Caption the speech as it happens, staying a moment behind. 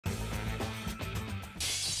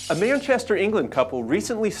A Manchester, England couple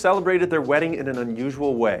recently celebrated their wedding in an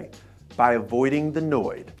unusual way, by avoiding the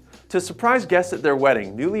Noid. To surprise guests at their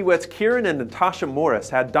wedding, Newlyweds Kieran and Natasha Morris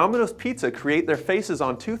had Domino's Pizza create their faces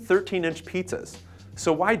on two 13-inch pizzas.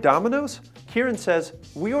 So why Domino's? Kieran says,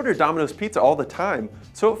 "We order Domino's Pizza all the time,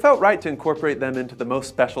 so it felt right to incorporate them into the most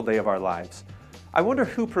special day of our lives." I wonder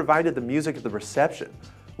who provided the music at the reception.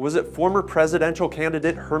 Was it former presidential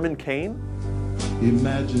candidate Herman Cain?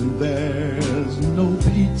 Imagine there's no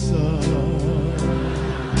pizza.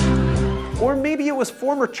 Or maybe it was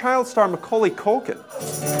former child star Macaulay Culkin.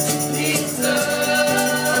 Pizza.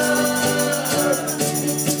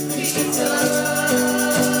 Pizza.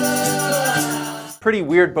 Pretty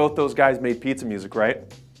weird both those guys made pizza music, right?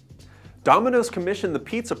 Domino's commissioned the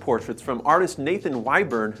pizza portraits from artist Nathan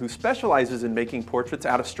Wyburn, who specializes in making portraits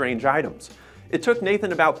out of strange items. It took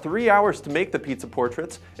Nathan about 3 hours to make the pizza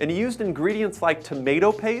portraits, and he used ingredients like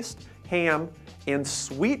tomato paste, ham, and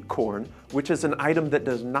sweet corn, which is an item that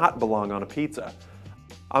does not belong on a pizza.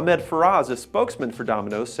 Ahmed Faraz, a spokesman for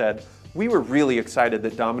Domino's, said, "We were really excited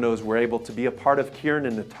that Domino's were able to be a part of Kieran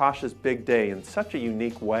and Natasha's big day in such a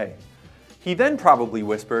unique way." He then probably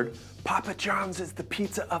whispered, "Papa John's is the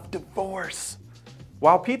pizza of divorce."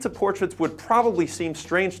 While pizza portraits would probably seem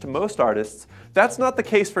strange to most artists, that's not the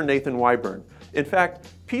case for Nathan Wyburn. In fact,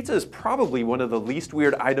 pizza is probably one of the least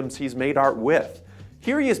weird items he's made art with.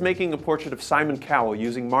 Here he is making a portrait of Simon Cowell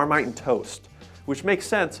using Marmite and toast, which makes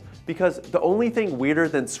sense because the only thing weirder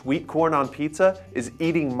than sweet corn on pizza is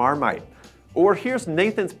eating Marmite. Or here's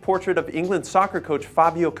Nathan's portrait of England soccer coach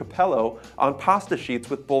Fabio Capello on pasta sheets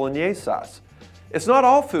with bolognese sauce. It's not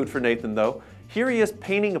all food for Nathan though. Here he is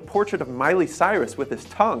painting a portrait of Miley Cyrus with his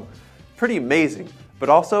tongue. Pretty amazing, but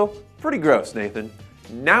also pretty gross, Nathan.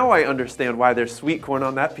 Now I understand why there's sweet corn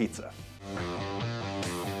on that pizza.